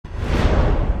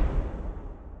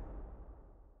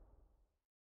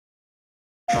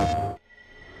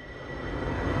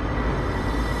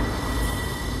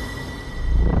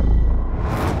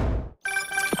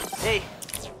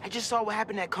just saw what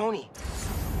happened at Coney.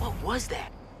 What was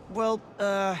that? Well,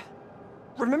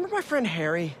 remember my friend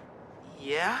Harry?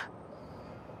 Yeah?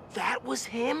 That was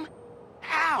him?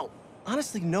 How?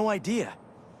 Honestly, no idea.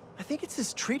 I think it's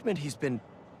his treatment he's been...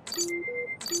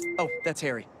 Oh, that's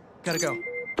Harry. Gotta go.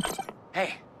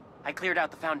 Hey, I cleared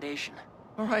out the foundation.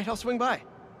 All right, I'll swing by.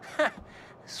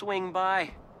 Swing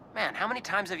by. Man, how many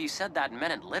times have you said that and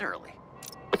meant it literally?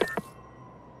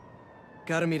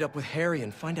 Gotta meet up with Harry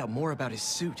and find out more about his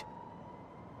suit.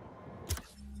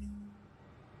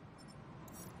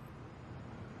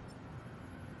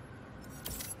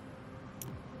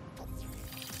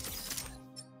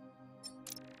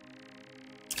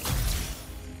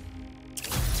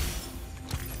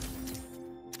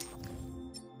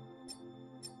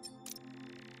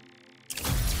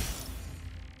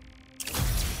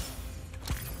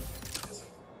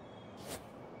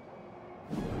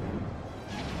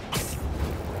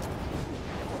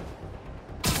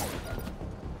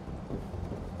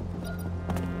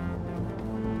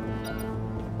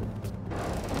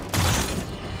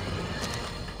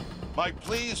 My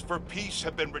pleas for peace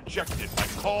have been rejected by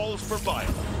calls for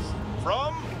violence.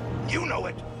 From, you know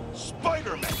it,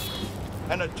 Spider-Man.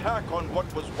 An attack on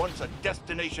what was once a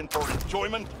destination for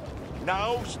enjoyment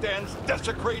now stands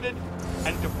desecrated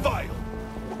and defiled.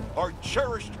 Our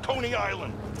cherished Coney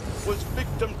Island was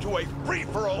victim to a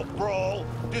free-for-all brawl,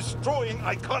 destroying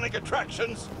iconic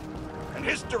attractions and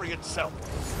history itself.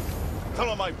 Some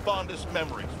of my fondest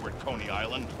memories were at Coney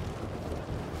Island.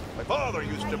 My father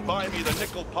used to buy me the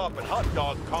nickel pop and hot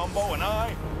dog combo, and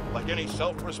I, like any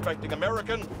self-respecting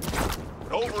American, would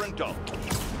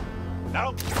overindulge.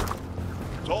 Now,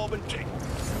 it's all been taken.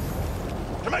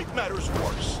 To make matters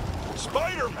worse,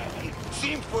 Spider-Man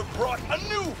seems to have brought a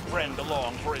new friend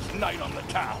along for his night on the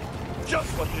town. Just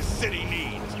what this city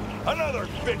needs. Another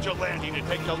vigilante to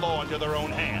take the law into their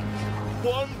own hands.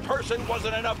 One person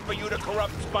wasn't enough for you to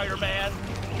corrupt Spider-Man.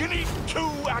 You need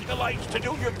two acolytes to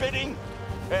do your bidding.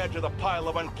 Add to the pile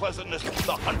of unpleasantness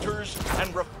the Hunters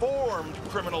and reformed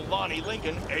criminal Lonnie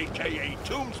Lincoln, a.k.a.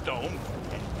 Tombstone,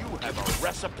 and you have a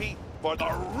recipe for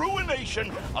the ruination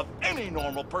of any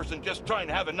normal person just trying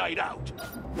to have a night out.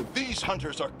 These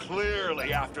Hunters are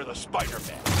clearly after the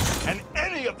Spider-Man and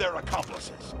any of their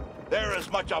accomplices. They're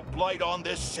as much a blight on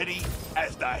this city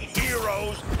as the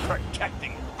heroes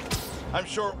protecting it. I'm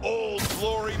sure Old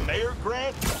Glory Mayor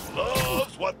Grant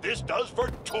loves what this does for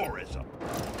tourism.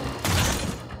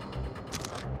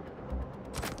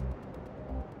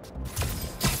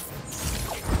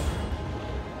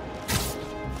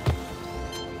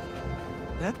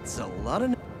 That's a lot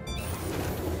of...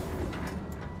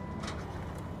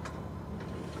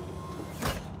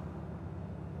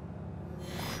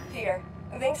 Peter,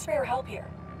 thanks for your help here.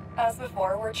 As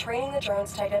before, we're training the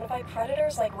drones to identify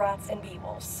predators like rats and bee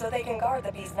wolves, so they can guard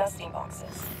the bees' nesting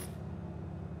boxes.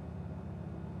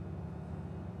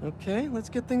 Okay, let's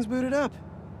get things booted up.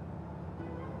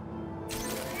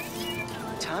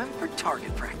 Time for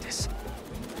target practice.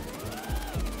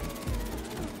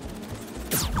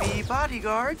 Bee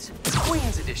Bodyguards,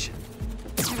 Queen's Edition.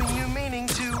 Giving new meaning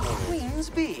to Queen's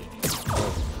Bee.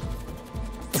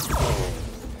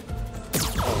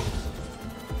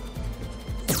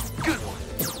 Good one.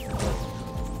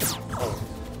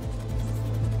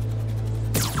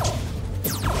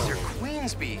 These are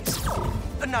Queen's Bees.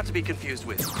 Not to be confused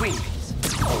with Queen Bees.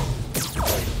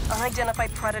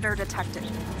 Unidentified predator detected.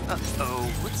 Uh-oh,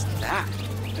 what's that?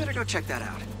 Better go check that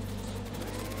out.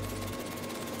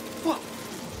 Whoa!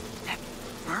 That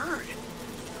bird!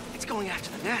 It's going after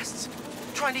the nests,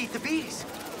 trying to eat the bees.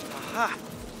 Aha!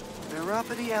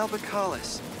 Neuropody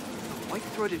albicollis, the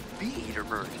white-throated bee-eater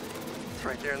bird. It's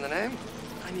right there in the name.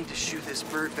 I need to shoo this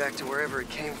bird back to wherever it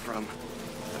came from.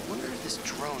 I wonder if this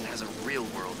drone has a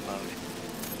real-world mode.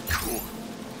 Cool.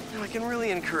 Now I can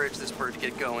really encourage this bird to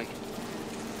get going.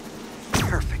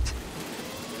 Perfect.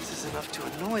 This is enough to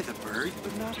annoy the bird,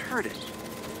 but not hurt it.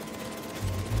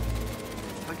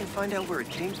 If I can find out where it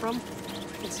came from,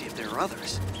 I can see if there are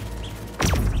others.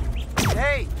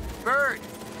 Hey, bird!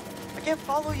 I can't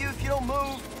follow you if you don't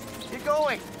move. Get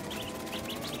going.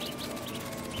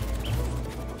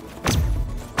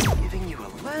 Giving you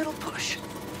a little push.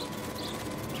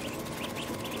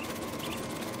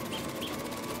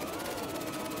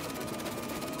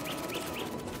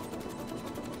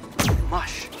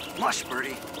 Mush. Mush,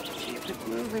 birdie. Keep it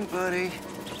moving, buddy.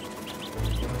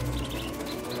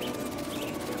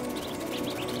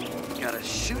 Gotta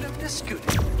shoot him to scoot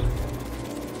him.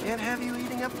 Can't have you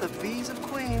eating up the bees of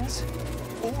queens,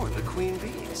 or the queen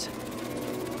bees.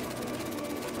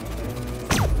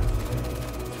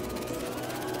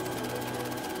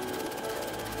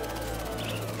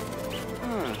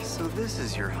 So this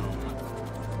is your home.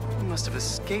 You must have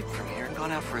escaped from here and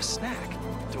gone out for a snack.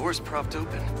 Door's propped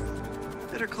open.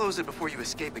 Better close it before you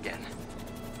escape again.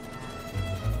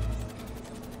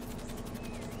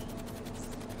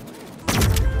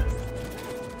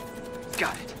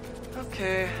 Got it.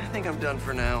 Okay, I think I'm done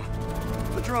for now.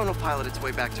 The drone will pilot its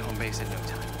way back to home base in no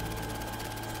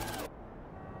time.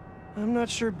 I'm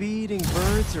not sure bee-eating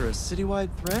birds are a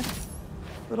citywide threat,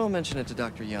 but I'll mention it to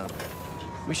Dr. Young.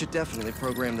 We should definitely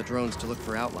program the drones to look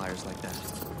for outliers like that.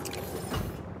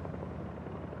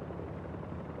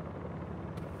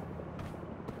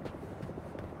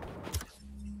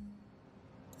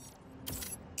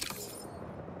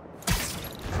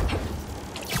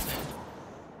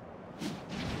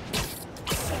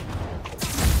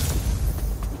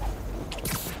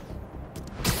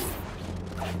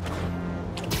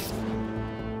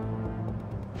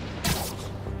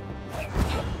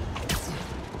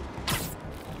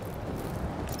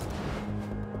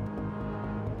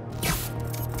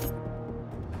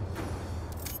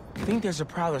 I think there's a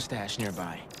prowler stash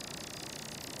nearby.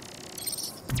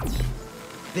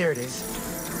 There it is.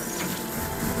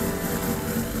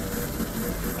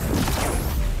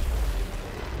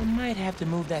 I might have to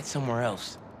move that somewhere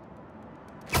else.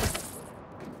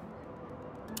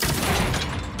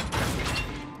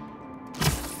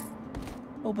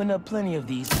 Opened up plenty of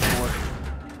these before.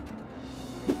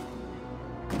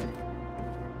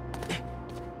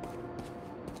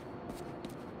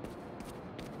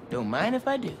 Don't mind if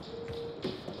I do.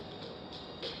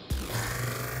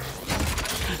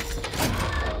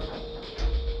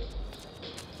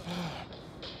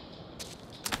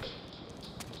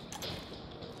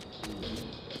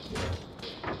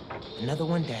 Another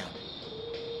one down.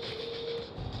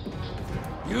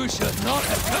 You should not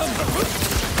have come.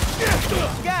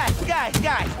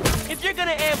 Guys! If you're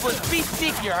gonna ambush, be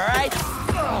secure, all right?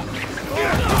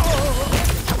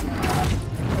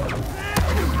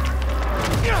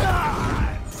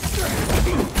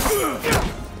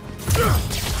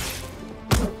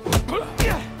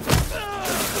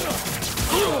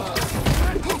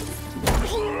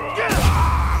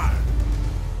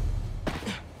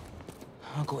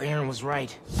 Uncle Aaron was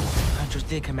right. Hunters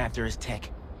did come after his tech.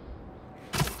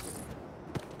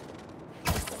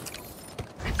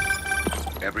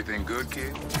 Everything good,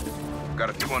 kid? Got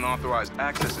a few unauthorized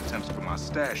access attempts for my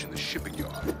stash in the shipping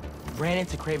yard. Ran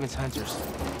into Craven's hunters.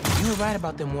 You were right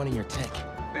about them wanting your tech.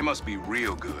 They must be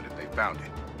real good if they found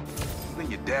it. Even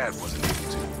your dad wasn't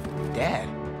able to. Dad?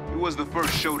 It was the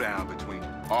first showdown between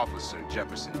Officer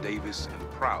Jefferson Davis and the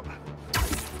Prowler.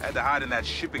 Had to hide in that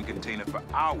shipping container for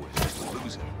hours just to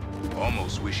lose him.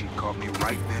 Almost wish he'd caught me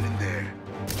right then and there.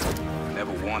 I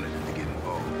never wanted him to get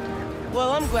involved.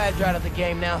 Well, I'm glad you're out of the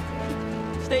game now.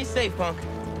 Stay safe, punk.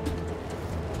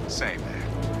 Same,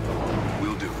 man.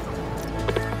 Will do.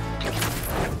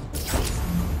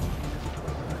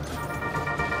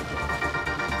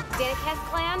 Daniketh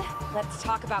clan, let's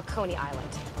talk about Coney Island.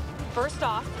 First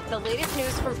off, the latest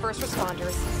news from first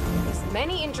responders is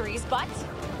many injuries, but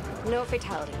no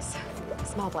fatalities.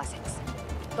 Small blessings.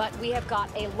 But we have got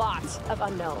a lot of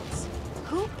unknowns.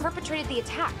 Who perpetrated the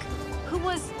attack? Who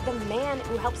was the man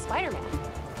who helped Spider-Man?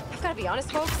 I've got to be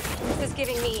honest, folks, this is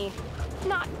giving me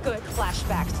not good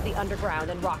flashbacks to the underground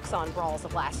and Roxxon brawls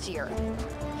of last year.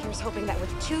 Here's hoping that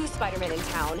with 2 Spider-Men in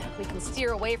town, we can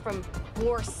steer away from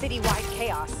more citywide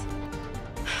chaos.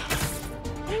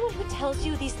 Anyone who tells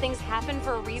you these things happen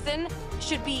for a reason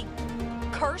should be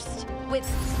cursed with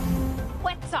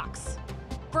wet socks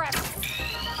forever.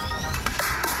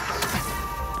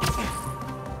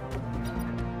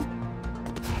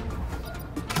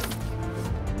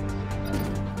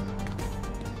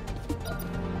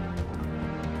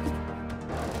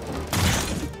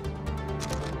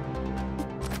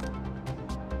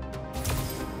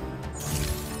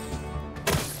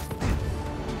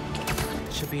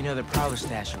 Should be another prowler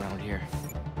stash around here.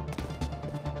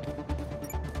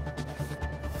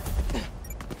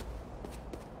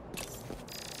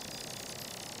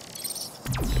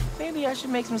 Maybe I should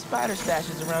make some spider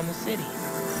stashes around the city.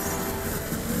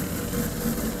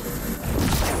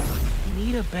 You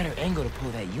need a better angle to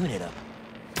pull that unit up.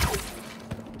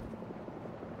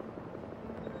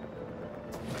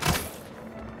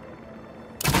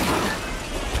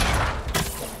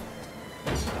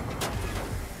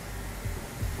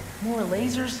 More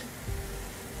lasers?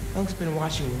 Unc's been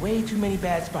watching way too many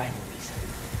bad spy movies.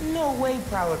 No way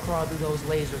Prowler crawled through those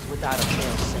lasers without a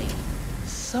fail-safe.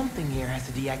 Something here has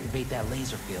to deactivate that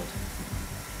laser field.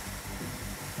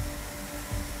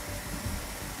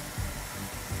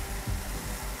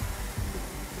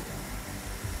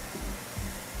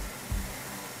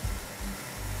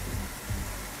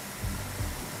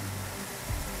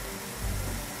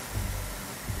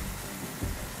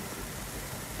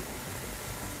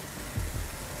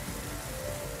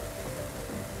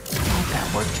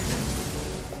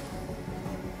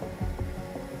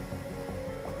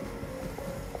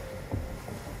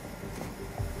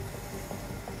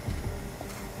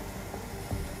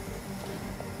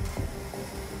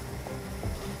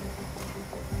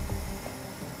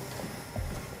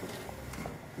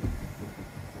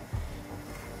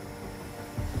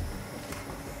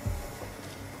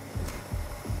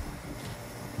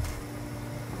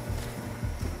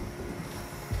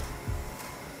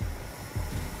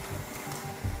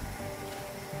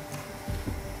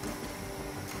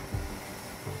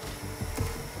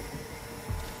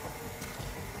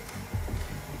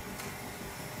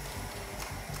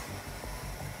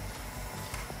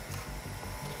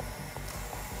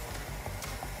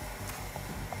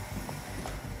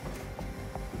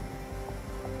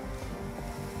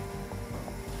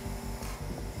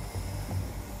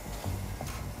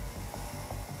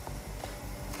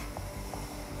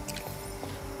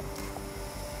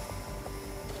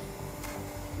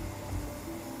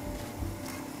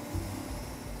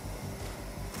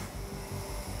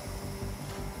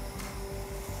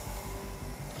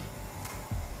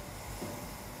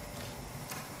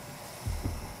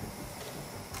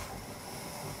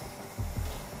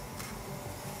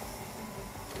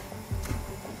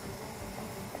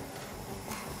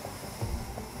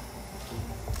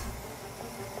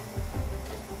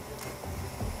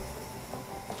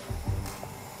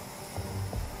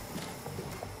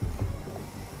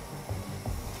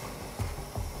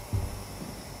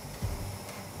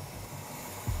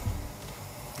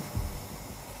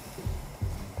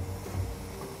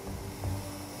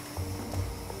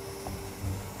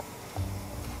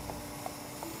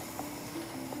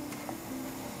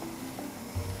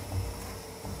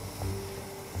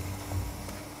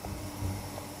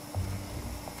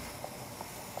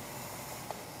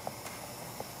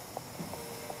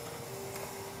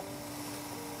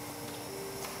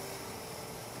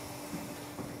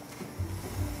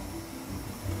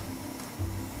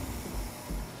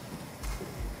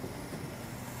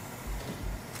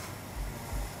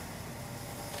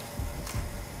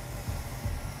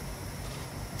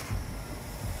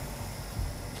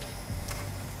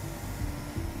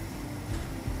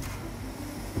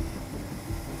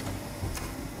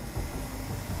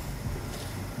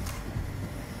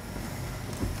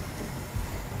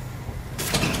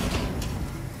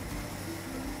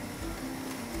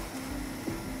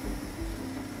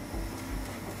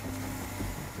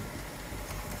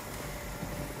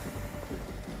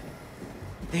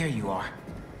 There you are.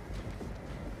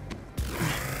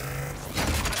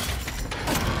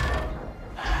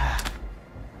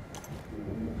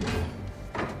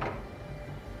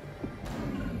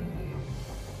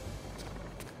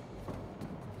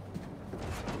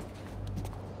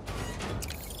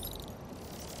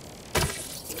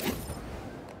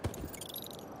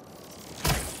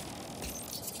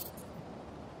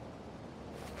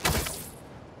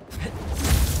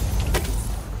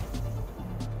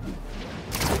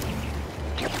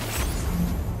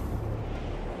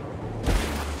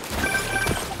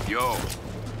 Yo,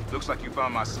 looks like you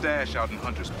found my stash out in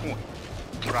Hunter's Point,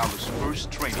 Prowler's first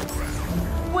training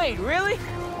ground. Wait, really?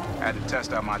 Had to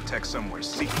test out my tech somewhere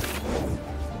secret.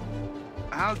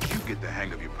 How'd you get the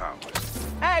hang of your powers?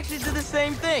 I actually did the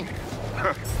same thing.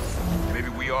 Maybe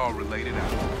we all related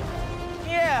out.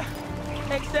 Yeah,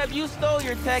 except you stole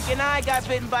your tech and I got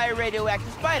bitten by a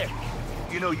radioactive spider.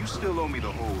 You know, you still owe me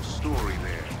the whole story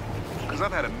there. Because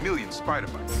I've had a million spider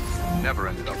bites. Never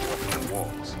ended up walking on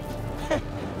walls.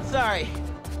 Sorry,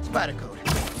 spider code.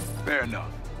 Fair enough.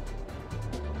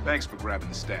 Thanks for grabbing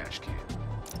the stash, kid.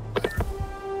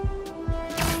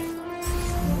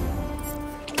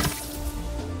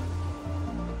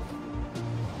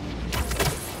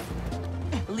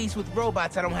 At least with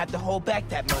robots, I don't have to hold back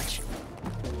that much.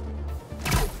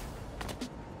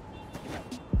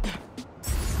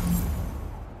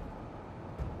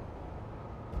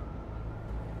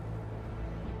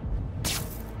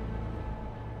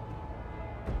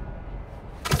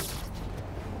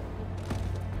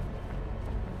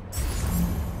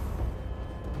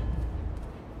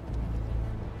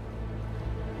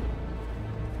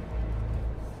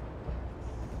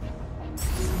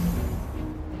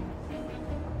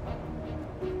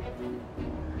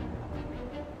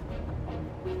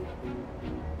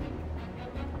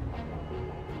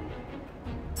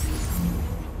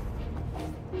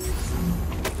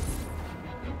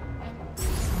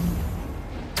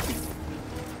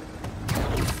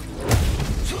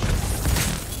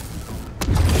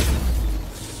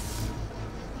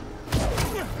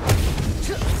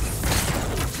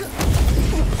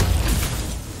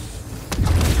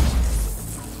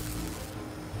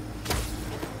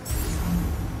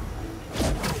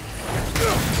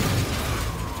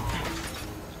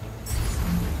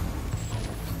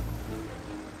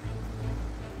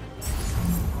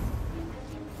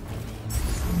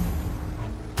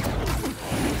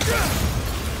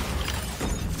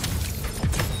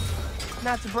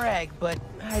 Not to brag, but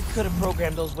I could have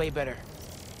programmed those way better.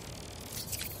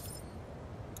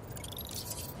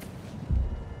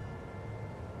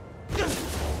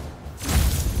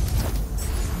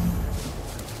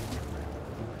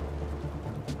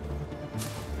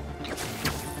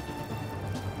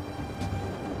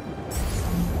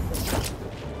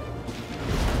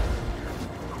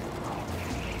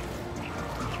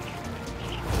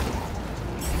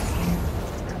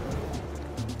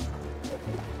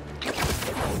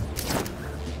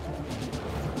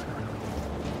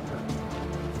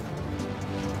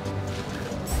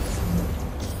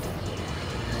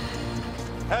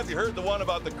 Have you heard the one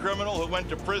about the criminal who went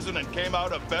to prison and came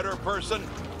out a better person?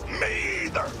 Me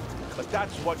either! But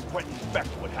that's what Quentin Beck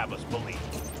would have us believe.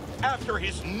 After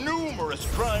his numerous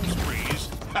crime sprees,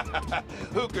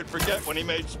 who could forget when he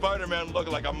made Spider-Man look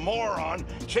like a moron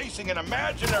chasing an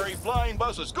imaginary flying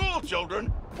bus of school children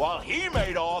while he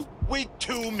made off with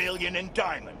 $2 million in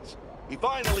diamonds? He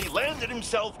finally landed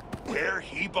himself where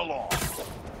he belongs,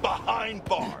 behind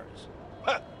bars.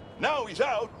 Now he's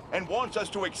out and wants us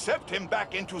to accept him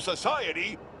back into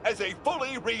society as a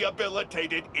fully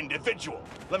rehabilitated individual.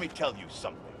 Let me tell you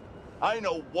something. I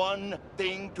know one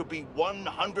thing to be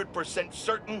 100%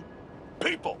 certain.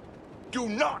 People do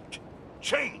not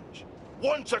change.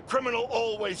 Once a criminal,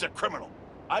 always a criminal.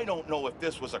 I don't know if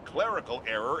this was a clerical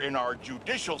error in our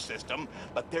judicial system,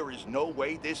 but there is no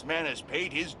way this man has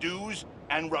paid his dues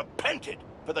and repented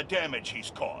for the damage he's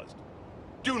caused.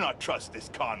 Do not trust this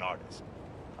con artist.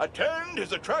 Attend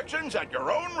his attractions at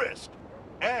your own risk.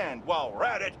 And while we're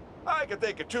at it, I can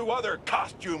think of 2 other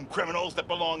costume criminals that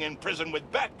belong in prison with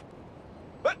Beck.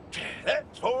 But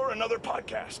that's for another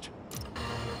podcast.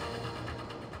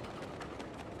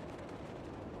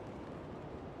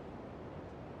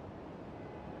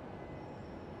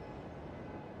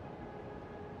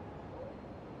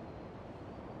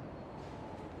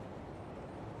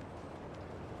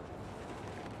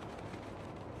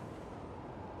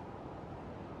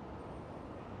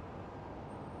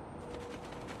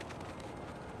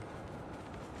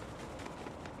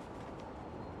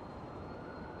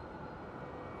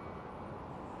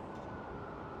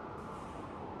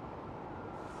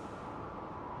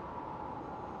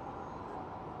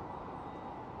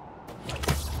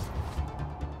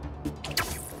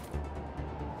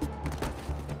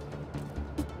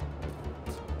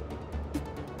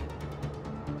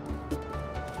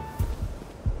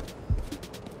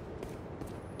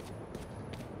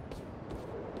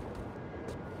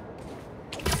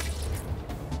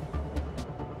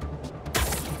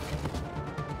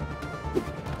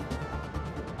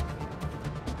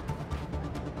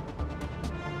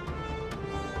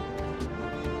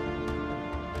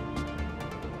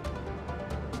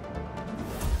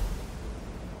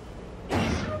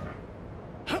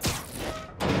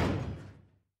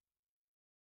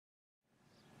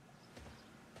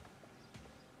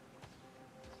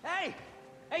 Hey!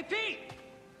 Hey, Pete!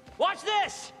 Watch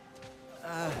this!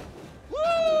 Woo!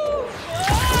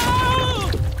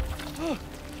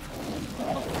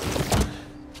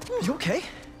 You okay?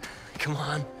 Come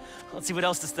on. Let's see what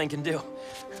else this thing can do.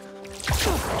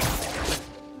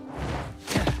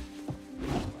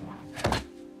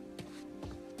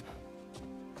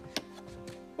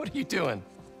 What are you doing?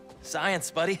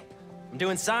 Science, buddy. I'm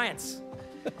doing science.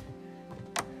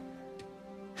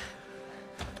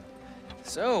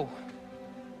 So,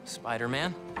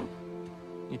 Spider-Man,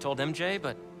 you told MJ,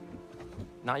 but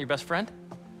not your best friend?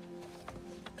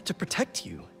 To protect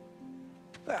you.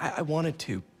 I wanted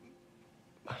to.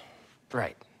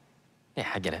 Right. Yeah,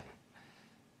 I get it.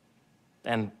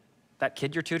 And that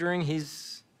kid you're tutoring,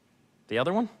 he's the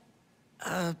other one?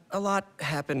 A lot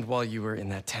happened while you were in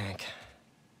that tank.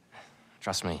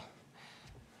 Trust me,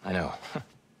 I know.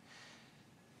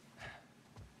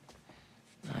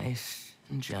 Nice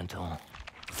and gentle.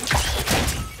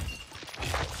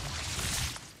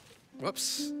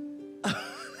 Whoops.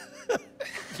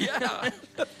 Yeah.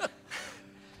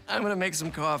 I'm gonna make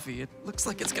some coffee. It looks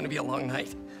like it's gonna be a long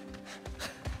night.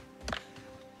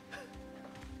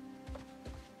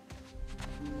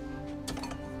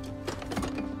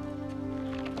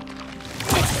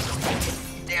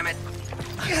 Damn it.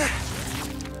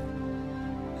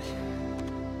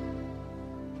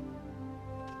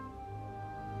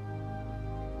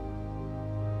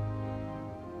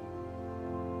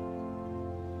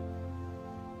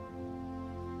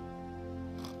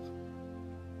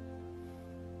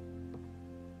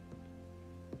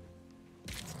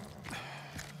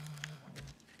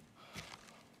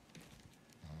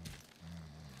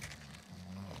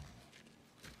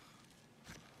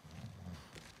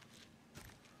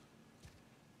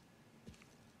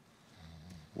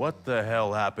 What the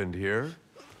hell happened here?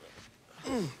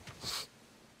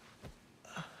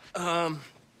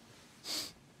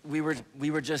 We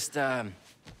were just,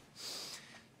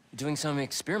 doing some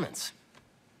experiments.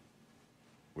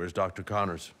 Where's Dr.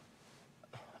 Connors?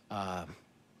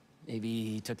 Maybe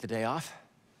he took the day off?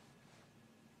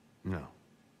 No.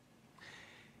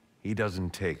 He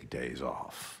doesn't take days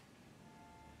off.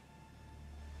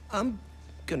 I'm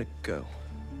gonna go.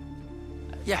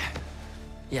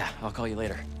 Yeah, I'll call you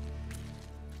later.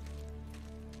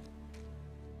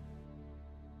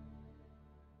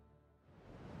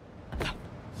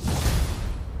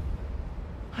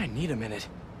 I need a minute.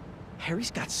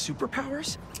 Harry's got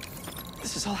superpowers?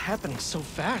 This is all happening so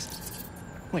fast.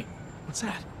 Wait, what's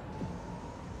that?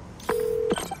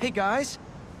 Hey guys,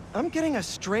 I'm getting a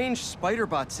strange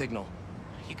spider-bot signal.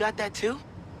 You got that too?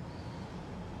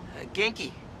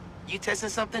 Genki, you testing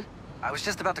something? I was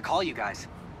just about to call you guys.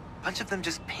 A bunch of them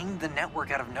just pinged the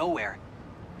network out of nowhere.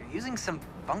 They're using some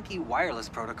funky wireless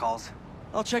protocols.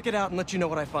 I'll check it out and let you know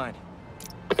what I find.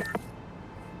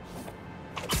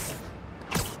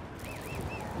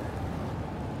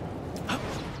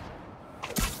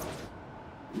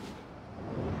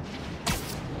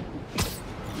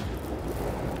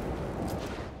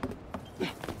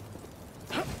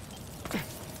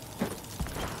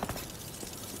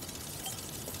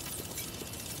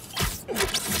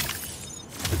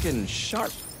 Looking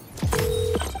sharp.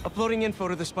 Uploading info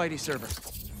to the Spidey server.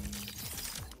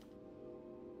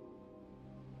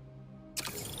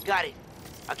 Got it.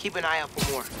 I'll keep an eye out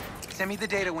for more. Send me the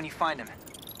data when you find them.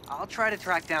 I'll try to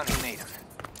track down who made them.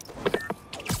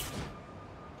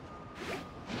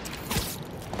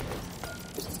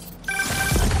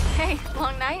 Hey,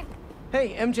 long night?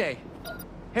 Hey, MJ.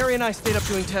 Harry and I stayed up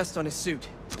doing tests on his suit.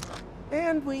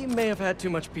 And we may have had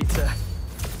too much pizza.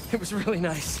 It was really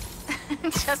nice.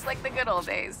 Just like the good old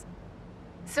days.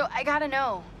 So I gotta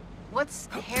know, what's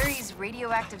Harry's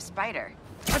radioactive spider?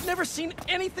 I've never seen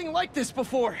anything like this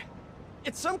before.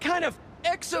 It's some kind of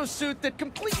exosuit that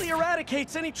completely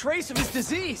eradicates any trace of his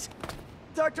disease.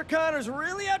 Dr. Connors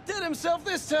really outdid himself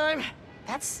this time.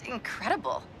 That's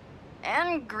incredible.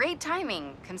 And great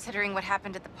timing, considering what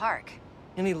happened at the park.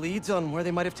 Any leads on where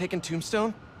they might have taken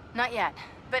Tombstone? Not yet,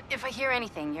 but if I hear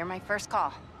anything, you're my first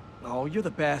call. Oh, you're the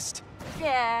best.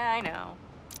 Yeah, I know.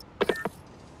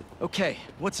 Okay,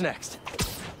 what's next?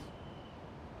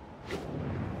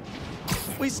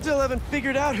 We still haven't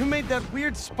figured out who made that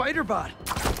weird spider bot.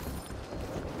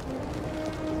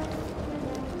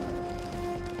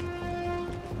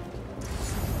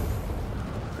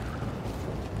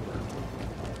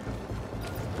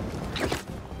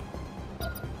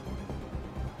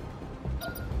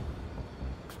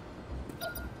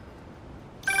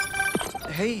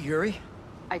 Hey, Yuri.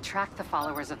 I tracked the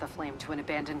followers of the Flame to an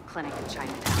abandoned clinic in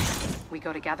Chinatown. We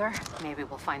go together, maybe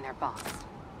we'll find their boss.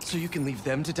 So you can leave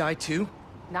them to die too?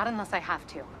 Not unless I have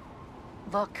to.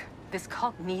 Look, this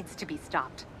cult needs to be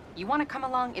stopped. You want to come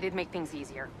along, it'd make things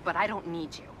easier, but I don't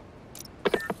need you.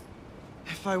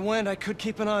 If I went, I could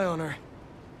keep an eye on her.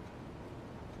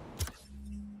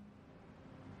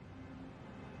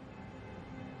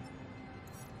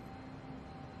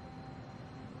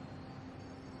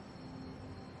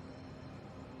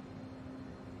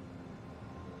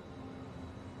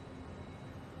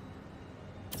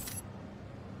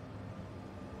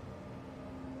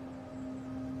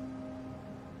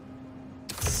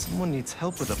 Someone needs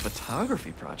help with a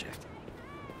photography project.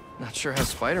 Not sure how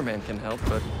Spider-Man can help,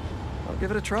 but I'll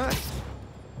give it a try.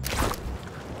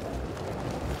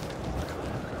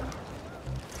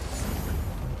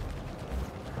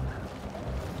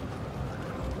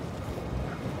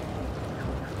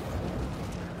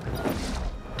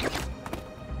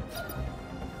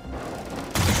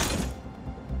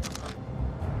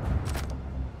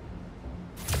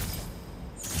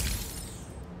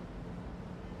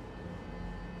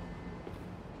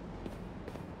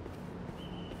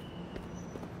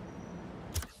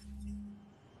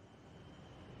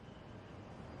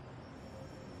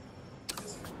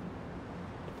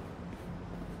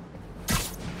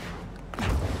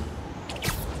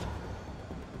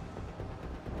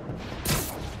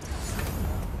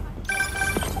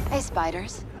 Hey,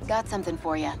 Spiders. Got something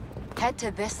for you. Head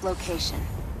to this location.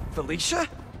 Felicia?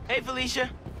 Hey, Felicia.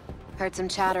 Heard some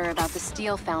chatter about the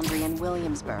steel foundry in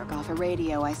Williamsburg off a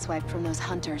radio I swiped from those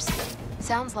hunters.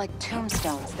 Sounds like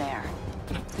tombstones there.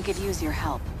 We could use your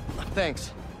help.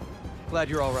 Thanks. Glad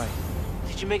you're all right.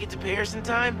 Did you make it to Paris in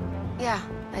time? Yeah,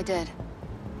 I did.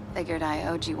 Figured I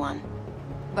owed you one.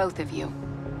 Both of you.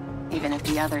 Even if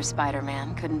the other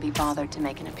Spider-Man couldn't be bothered to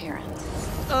make an appearance.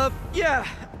 Yeah,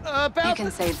 about... You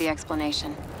can save the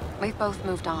explanation. We've both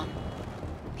moved on.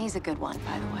 He's a good one,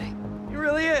 by the way. He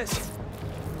really is.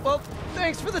 Well,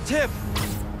 thanks for the tip.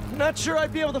 Not sure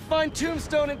I'd be able to find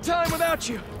Tombstone in time without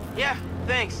you. Yeah,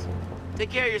 thanks. Take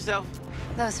care of yourself.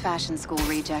 Those fashion school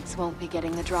rejects won't be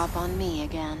getting the drop on me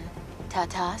again.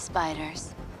 Ta-ta,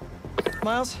 Spiders.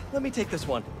 Miles, let me take this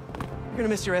one. You're gonna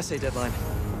miss your essay deadline.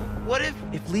 What if...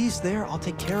 If Lee's there, I'll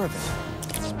take care of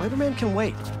it. Spider-Man can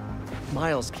wait.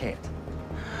 Miles can't.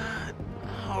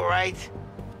 All right.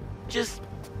 Just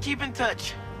keep in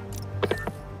touch.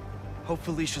 Hope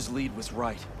Felicia's lead was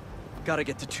right. Gotta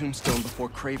get to Tombstone before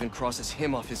Craven crosses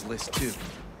him off his list, too.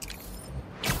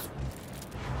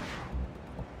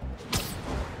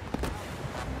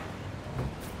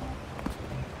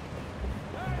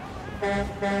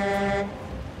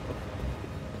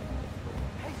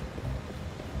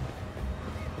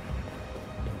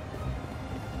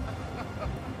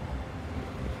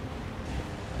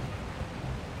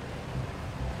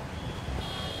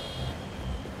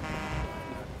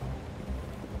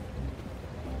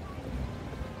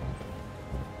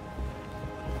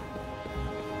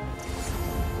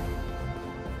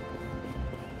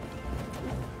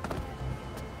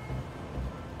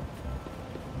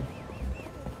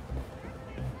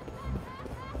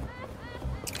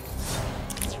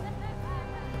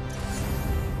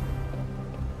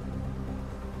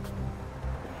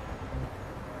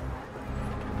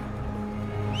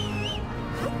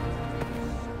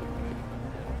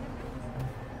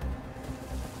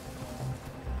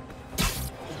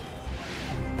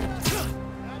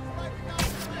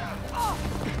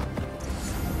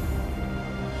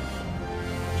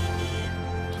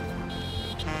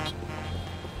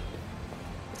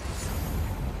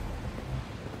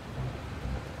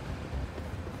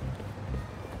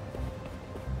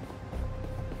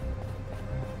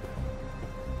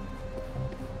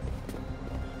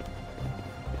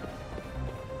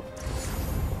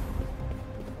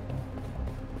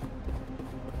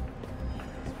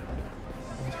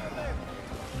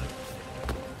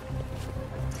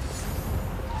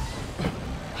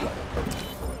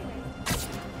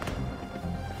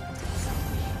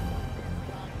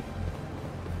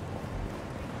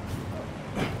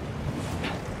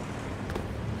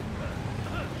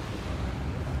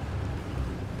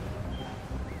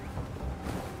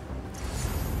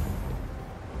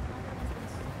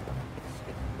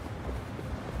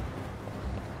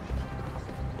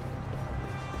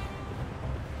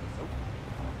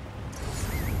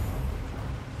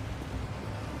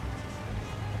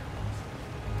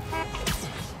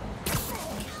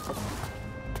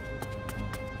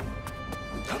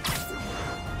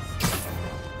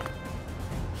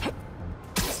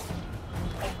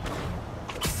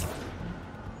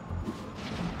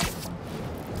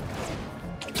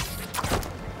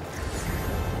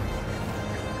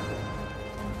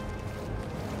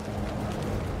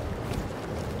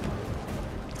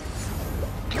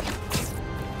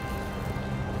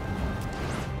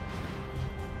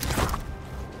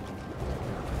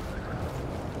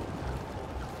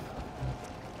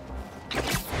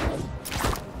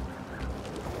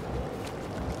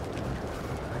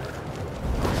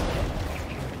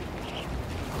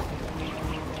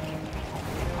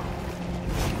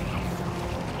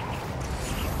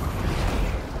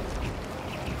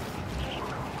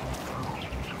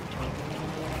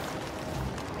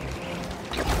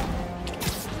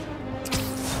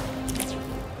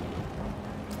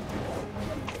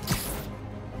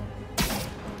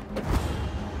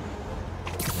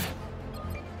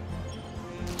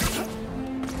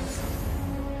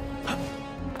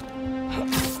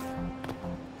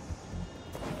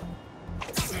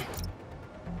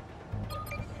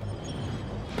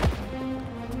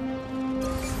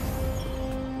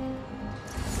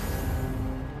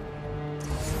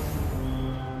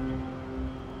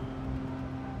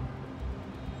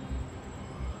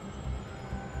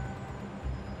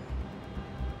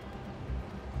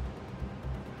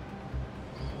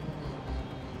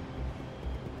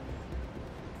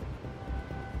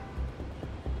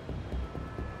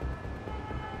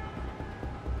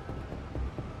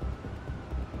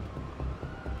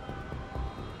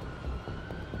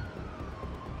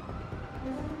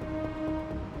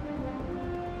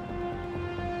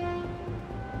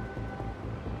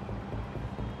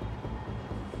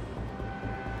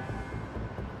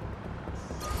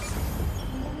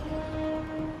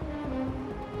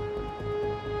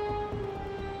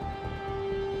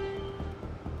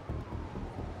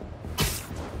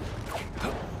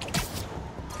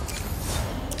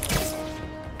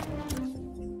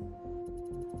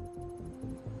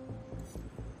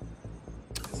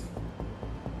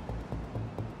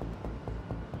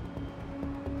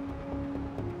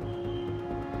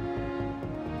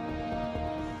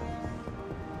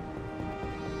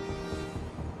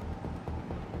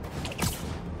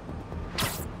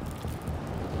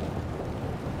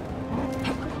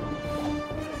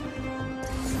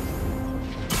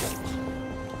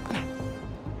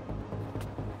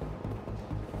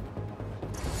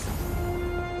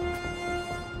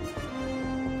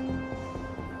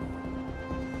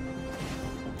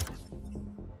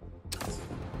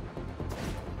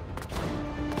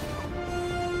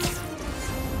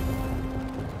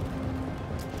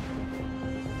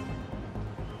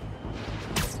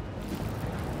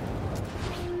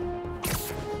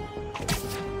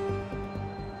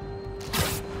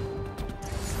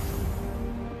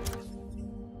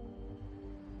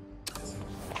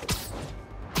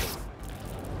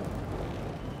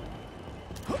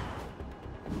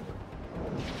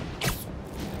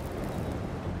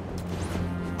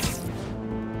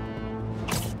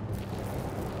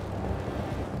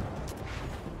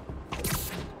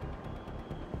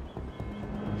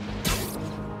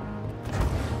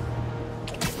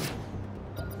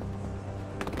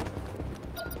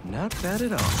 Not bad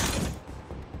at all.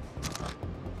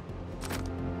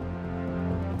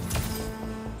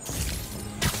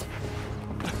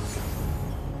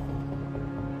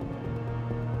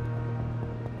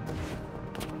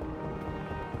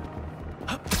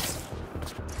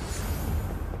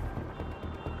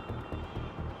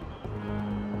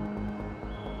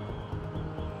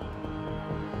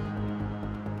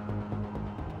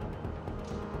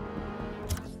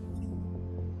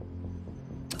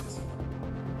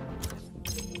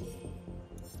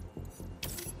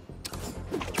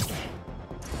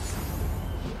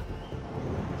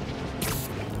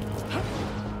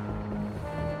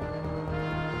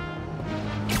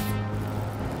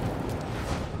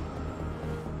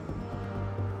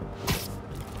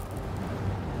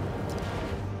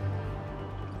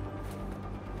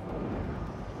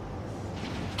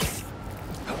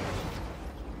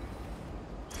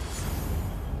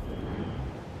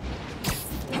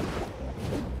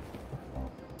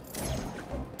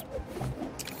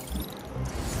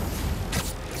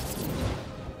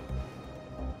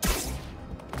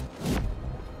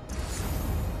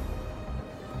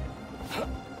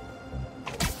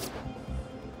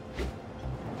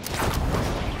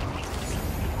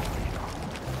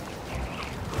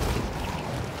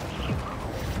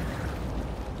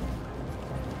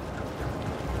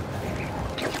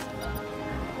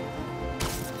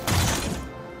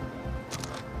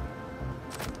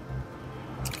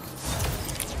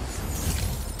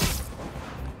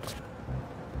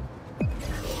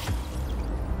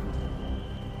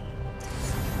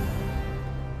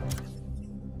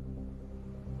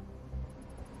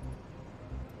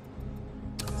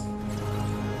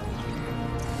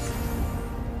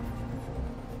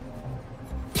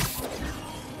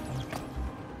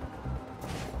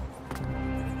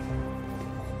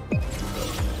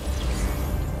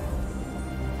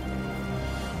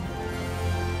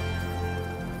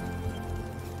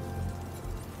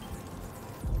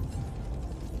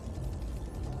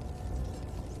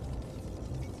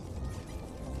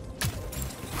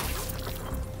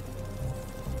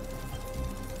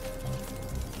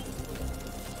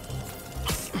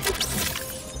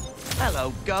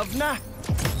 Hello, Governor.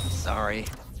 Sorry.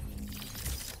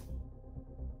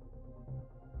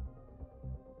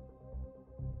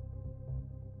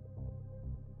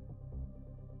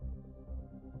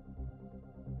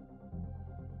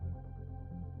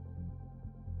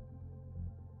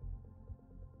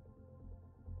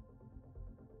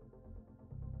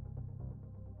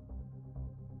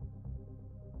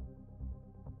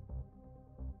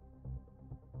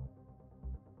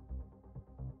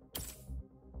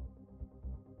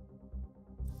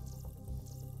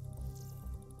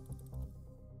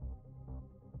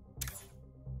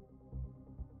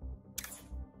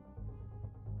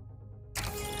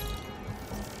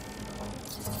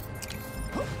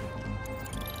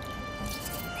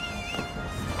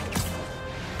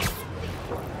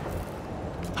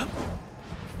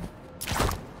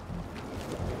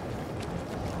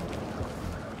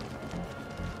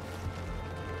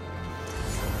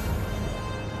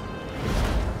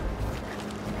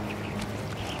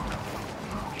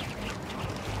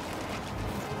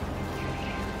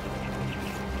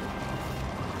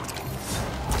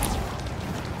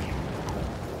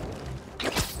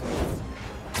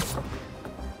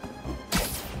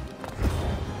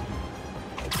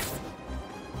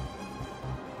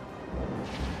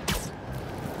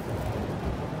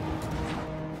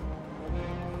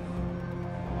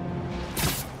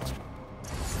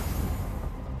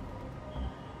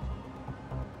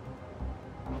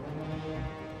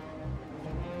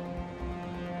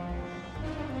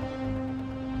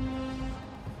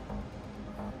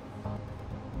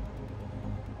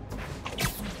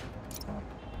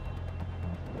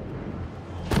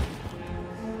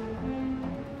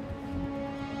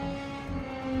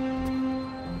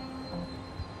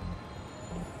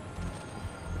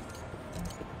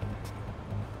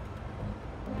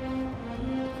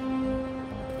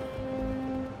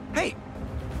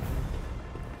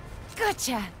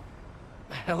 Gotcha!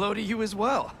 Hello to you as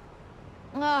well.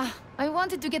 I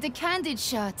wanted to get a candid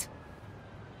shot.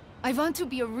 I want to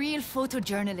be a real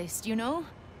photojournalist, you know?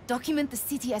 Document the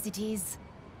city as it is.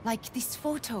 Like this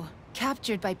photo,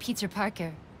 captured by Peter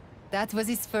Parker. That was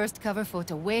his first cover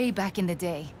photo way back in the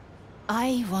day.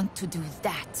 I want to do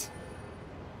that.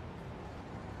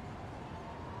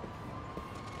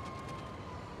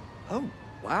 Oh,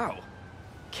 wow.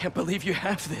 Can't believe you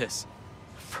have this.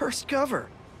 First cover.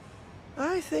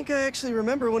 I think I actually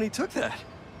remember when he took that.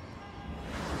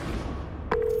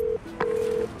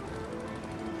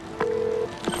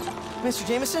 Mr.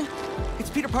 Jameson, it's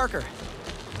Peter Parker.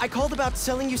 I called about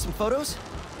selling you some photos.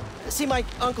 See, my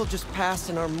uncle just passed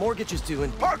and our mortgage is due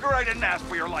and... Parker, I didn't ask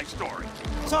for your life story.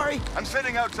 Sorry. I'm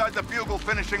sitting outside the Bugle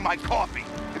finishing my coffee.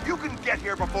 If you can get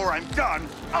here before I'm done,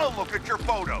 I'll look at your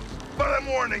photos. But I'm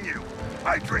warning you,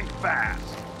 I drink fast.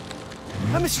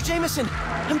 Mr. Jameson,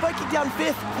 I'm biking down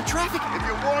 5th. The traffic... If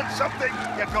you want something,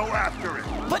 you go after it.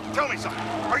 But... Tell me something.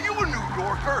 Are you a New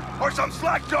Yorker or some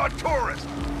slack-jawed tourist?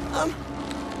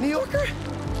 New Yorker?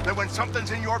 Then when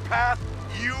something's in your path,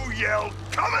 you yell,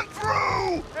 "Coming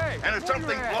through!" Hey, and if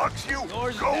something blocks you,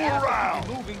 go around.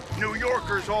 New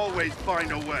Yorkers always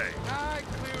find a way.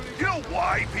 You know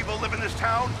why people live in this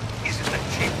town? Is it the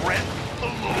cheap rent? The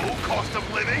low cost of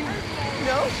living?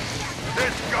 No.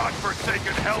 This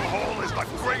godforsaken hellhole is the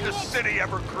greatest city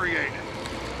ever created.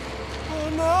 Oh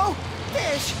no!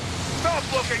 Fish! Stop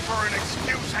looking for an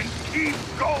excuse and keep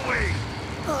going!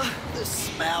 The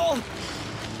smell!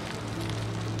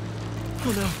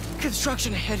 Oh no,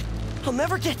 construction ahead. I'll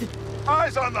never get to...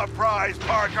 Eyes on the prize,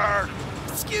 Parker!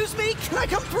 Excuse me, can I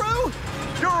come through?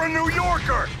 You're a New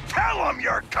Yorker! Tell them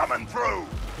you're coming through!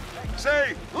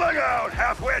 Say, look out,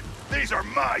 halfwit! These are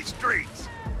my streets!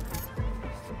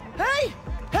 Hey!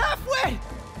 Halfwit!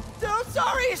 Oh,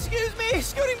 sorry, excuse me,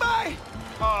 scooting by!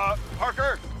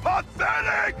 Parker?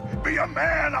 Pathetic! Be a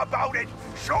man about it!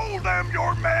 Show them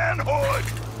your manhood!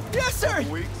 Yes, sir!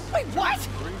 Wait, what?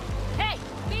 Hey,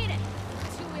 beat it!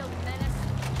 Two-wheeled menace.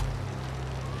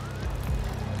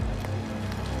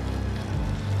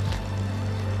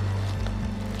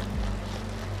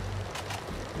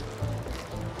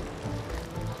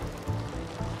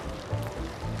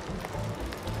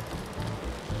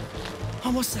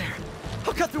 Almost there.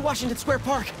 I'll cut through Washington Square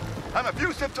Park. I'm a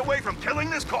few sips away from killing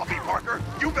this coffee, Parker.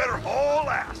 You better haul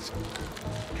ass.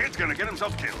 Kid's gonna get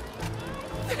himself killed.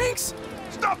 Thanks.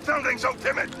 Stop sounding so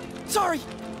timid. Sorry.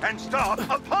 And stop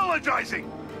apologizing.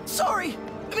 Sorry.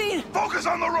 I mean... Focus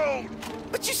on the road.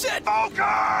 But you said...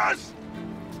 Focus!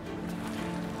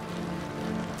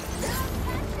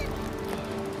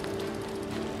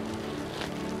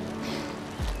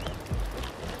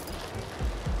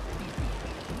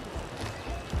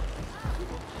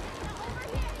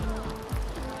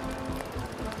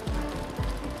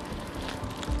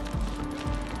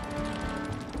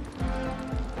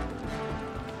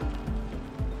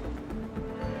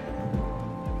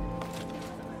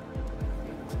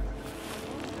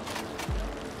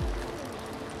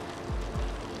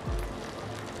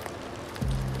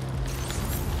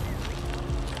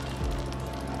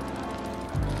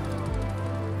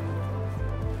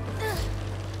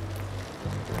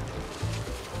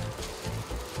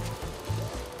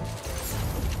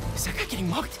 Is that guy getting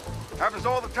mugged? Happens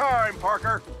all the time,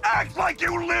 Parker. Act like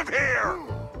you live here!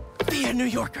 Be a New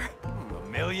Yorker. A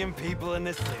million people in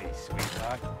the city,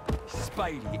 sweetheart.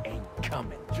 Spidey ain't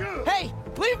coming. Hey,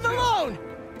 leave him alone!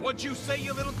 What'd you say,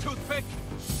 you little toothpick?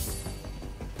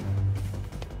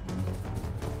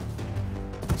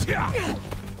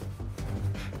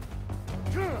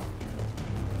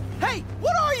 Hey,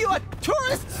 what are you, a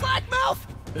tourist slackmouth?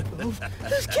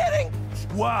 Just kidding!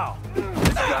 Wow,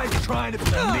 this guy's trying to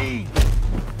be mean.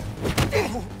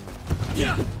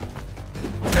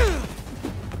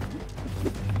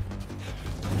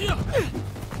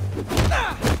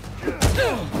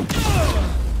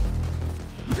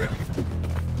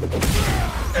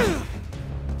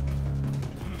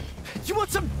 You want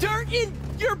some dirt in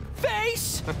your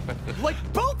face? Like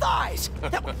both eyes!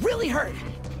 That would really hurt!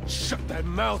 Shut that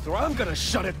mouth or I'm gonna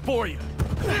shut it for you!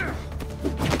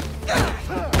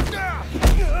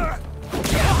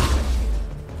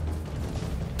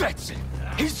 That's it!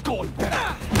 He's going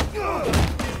down!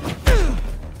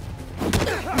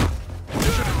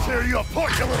 Should've tear you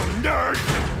apart, you little nerd!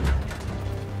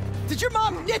 Did your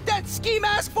mom knit that ski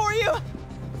mask for you?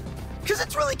 Cause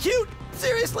it's really cute,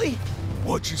 seriously!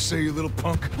 What'd you say, you little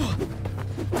punk?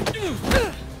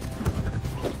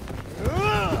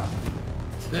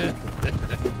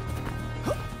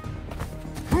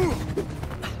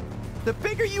 The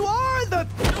bigger you are, the...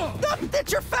 Not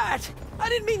that you're fat! I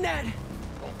didn't mean that!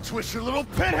 Don't twist your little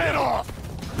pinhead off!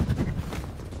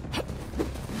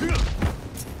 You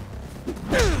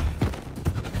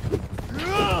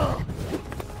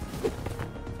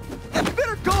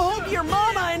better go home to your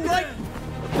mama and, like,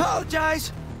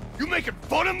 apologize! You making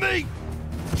fun of me?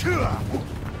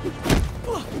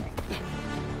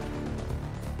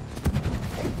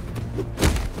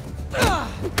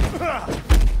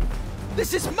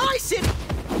 This is my city!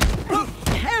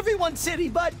 Everyone's city,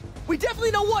 but we definitely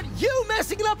don't want you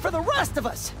messing it up for the rest of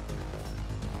us!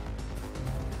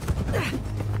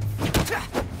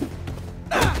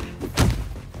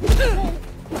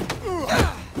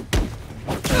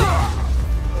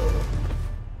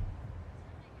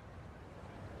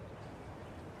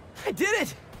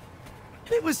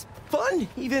 It was fun,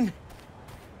 even.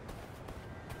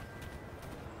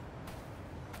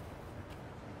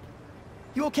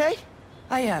 You okay?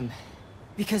 I am.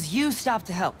 Because you stopped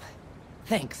to help.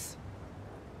 Thanks.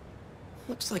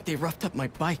 Looks like they roughed up my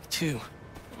bike, too.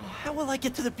 How will I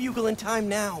get to the Bugle in time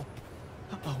now?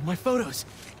 Uh-oh, my photos.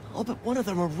 All but one of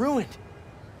them are ruined.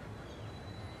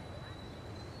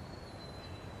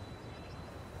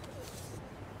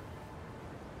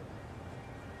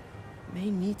 May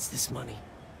needs this money.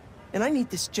 And I need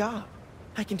this job.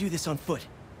 I can do this on foot.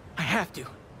 I have to.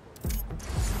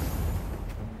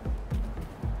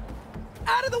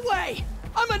 Out of the way!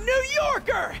 I'm a New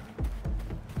Yorker!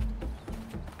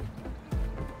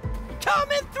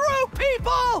 Coming through,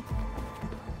 people!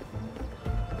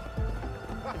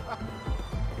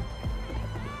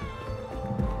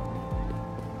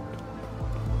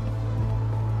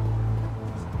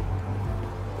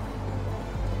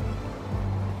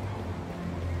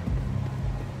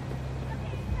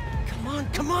 Come on,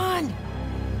 come on!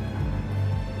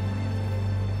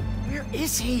 Where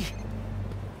is he?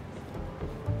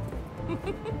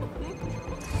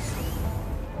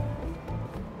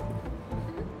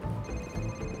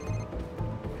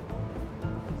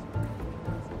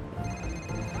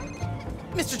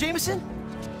 Mr. Jameson?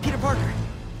 Peter Parker.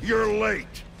 You're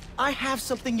late. I have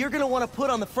something you're gonna want to put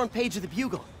on the front page of the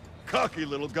Bugle. Cocky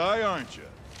little guy, aren't you?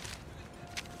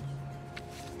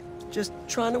 Just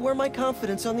trying to wear my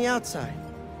confidence on the outside.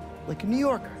 Like a New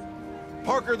Yorker.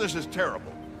 Parker, this is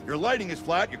terrible. Your lighting is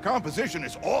flat, your composition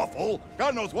is awful.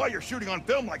 God knows why you're shooting on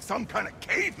film like some kind of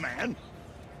caveman.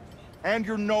 And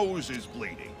your nose is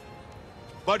bleeding.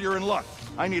 But you're in luck.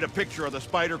 I need a picture of the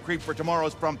spider creep for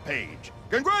tomorrow's front page.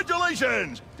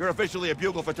 Congratulations! You're officially a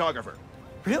Bugle photographer.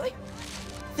 Really?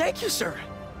 Thank you, sir.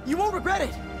 You won't regret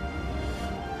it.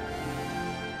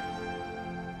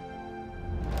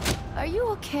 Are you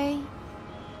okay?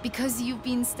 Because you've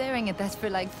been staring at that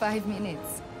for like 5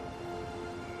 minutes.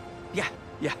 Yeah.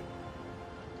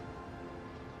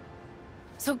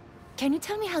 So, can you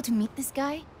tell me how to meet this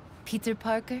guy? Peter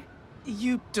Parker?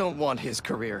 You don't want his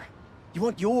career. You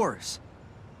want yours.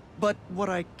 But what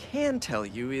I can tell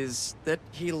you is that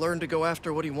he learned to go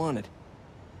after what he wanted.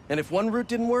 And if one route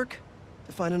didn't work,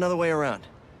 to find another way around.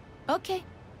 Okay.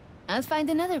 I'll find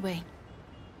another way.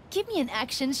 Give me an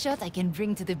action shot I can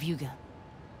bring to the Bugle.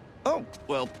 Oh,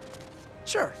 well,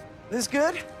 sure. This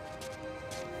good?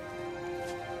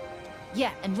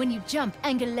 Yeah, and when you jump,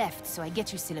 angle left so I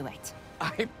get your silhouette.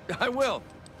 I will.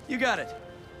 You got it.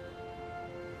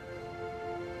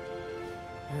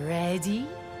 Ready,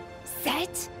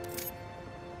 set,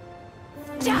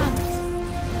 jump!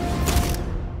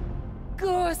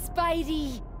 Go,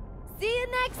 Spidey! See you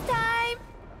next time!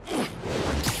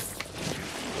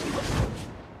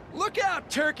 Look out,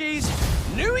 turkeys!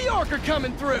 New Yorker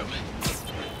coming through!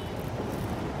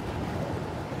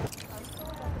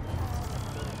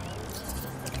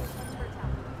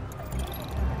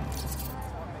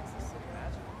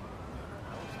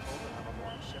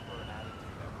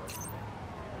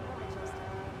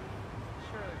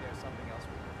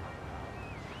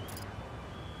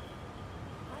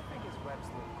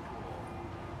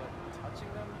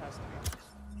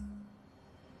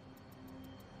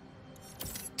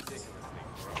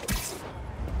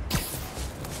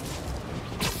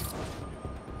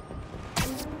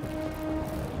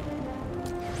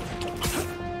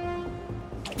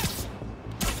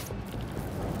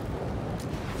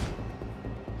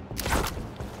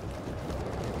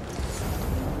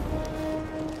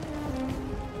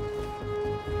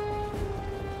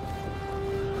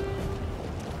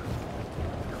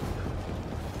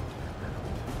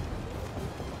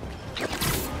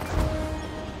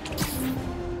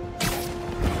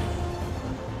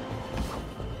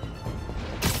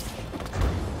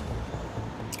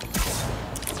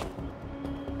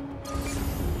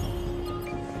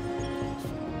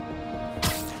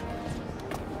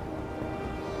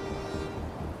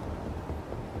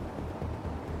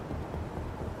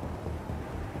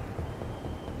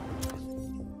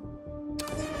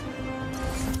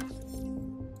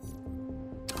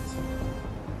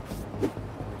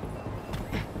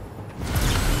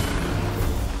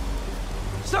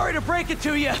 Sorry to break it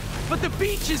to you, but the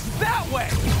beach is that way!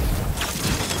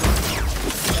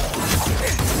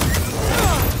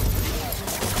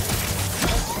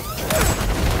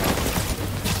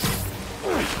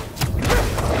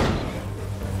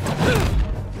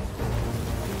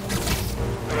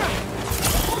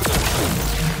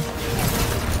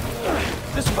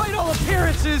 Despite all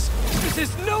appearances, this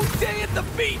is no day at the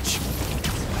beach!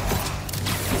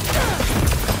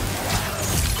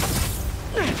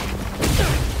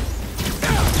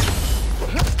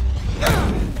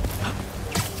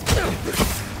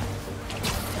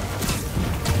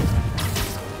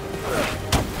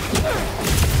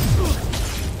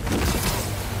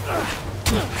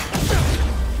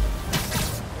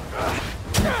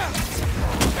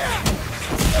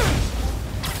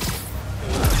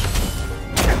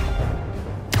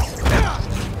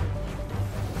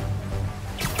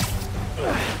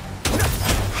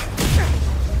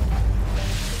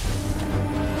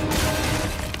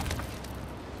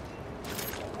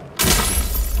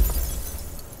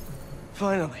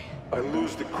 Finally. I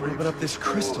lose the crate. Open up this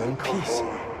crystal in peace.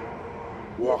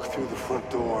 Walk through the front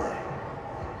door.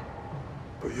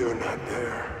 But you're not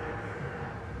there.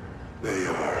 They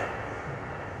are.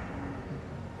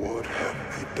 What have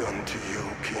they done to you,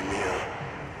 Kimia?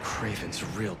 Craven's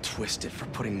real twisted for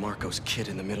putting Marco's kid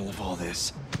in the middle of all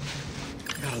this.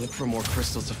 Gotta look for more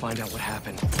crystals to find out what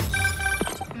happened.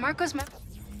 Marco's memory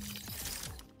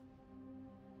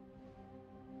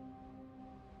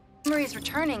is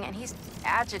returning and he's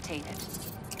agitated.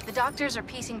 The doctors are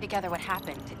piecing together what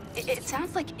happened. It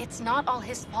sounds like it's not all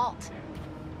his fault.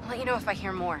 I'll let you know if I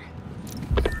hear more.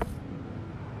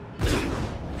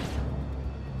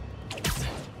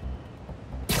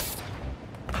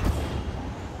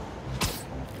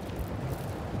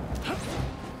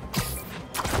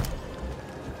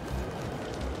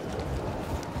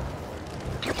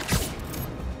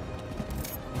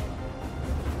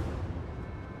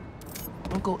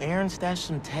 Uncle Aaron stashed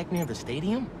some tech near the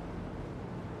stadium?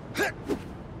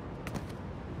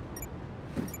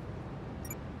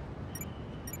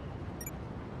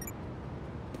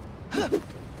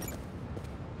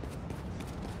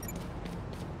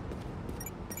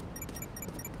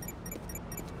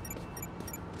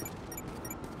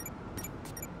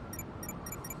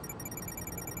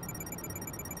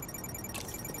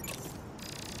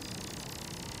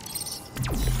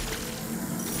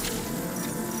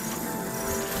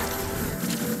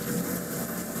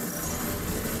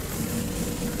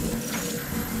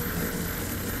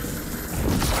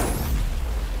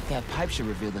 That pipe should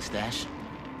reveal the stash.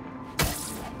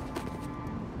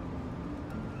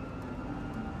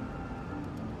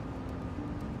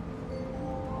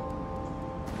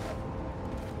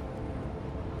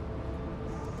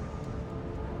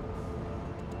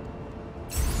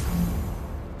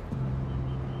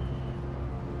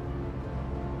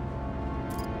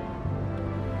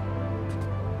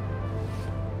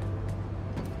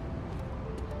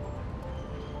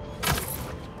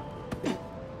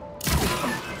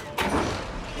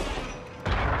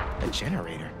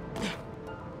 Generator.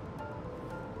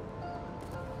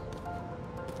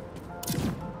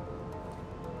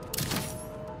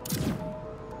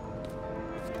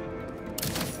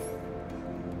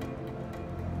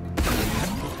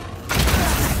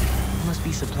 Must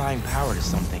be supplying power to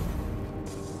something.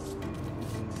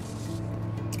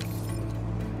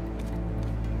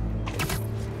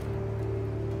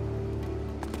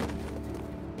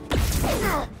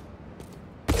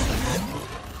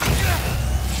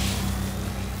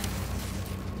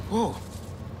 Whoa.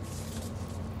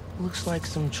 Looks like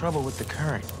some trouble with the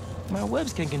current. My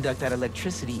webs can conduct that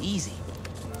electricity easy.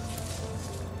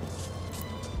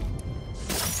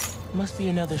 Must be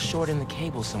another short in the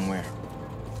cable somewhere.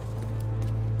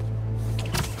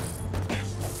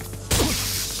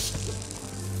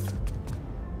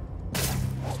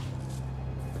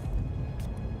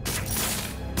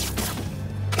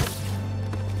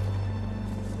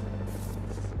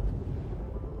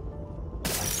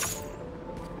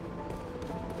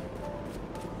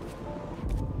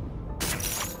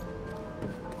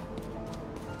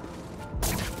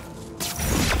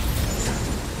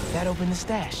 That opened the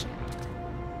stash.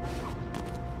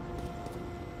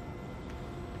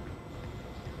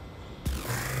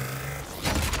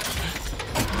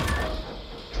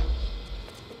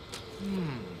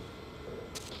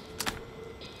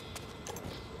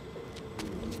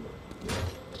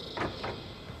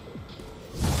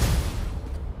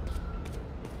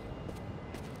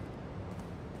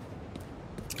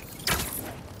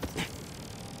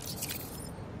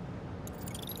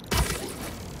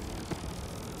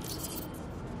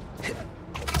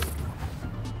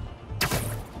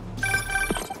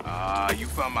 You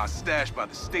found my stash by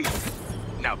the stadium.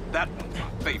 Now that one's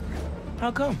my favorite. How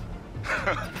come?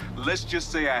 Let's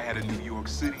just say I had a New York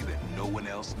City that no one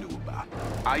else knew about.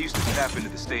 I used to tap into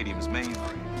the stadium's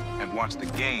mainframe and watch the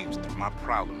games through my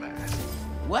Prowler mask.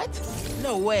 What?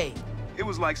 No way. It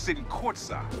was like sitting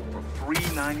courtside for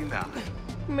 $3.99.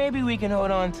 Maybe we can hold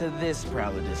on to this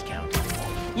Prowler discount.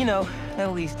 You know,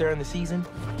 at least during the season.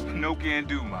 No can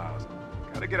do, Miles.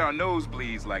 Gotta get our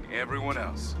nosebleeds like everyone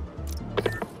else.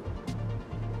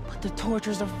 The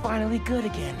tortures are finally good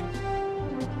again.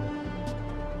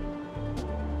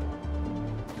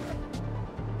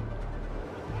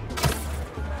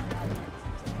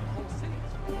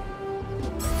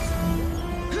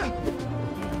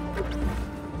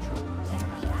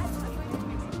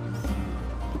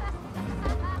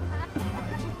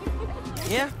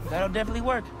 Yeah, that'll definitely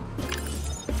work.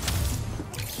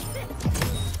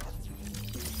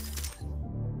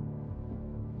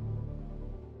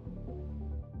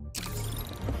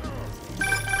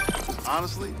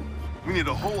 Honestly, We need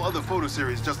a whole other photo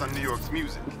series just on New York's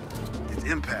music. Its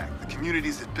impact, the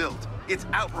communities it built, its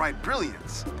outright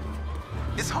brilliance.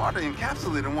 It's hard to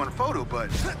encapsulate in one photo, but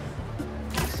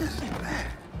this isn't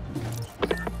bad.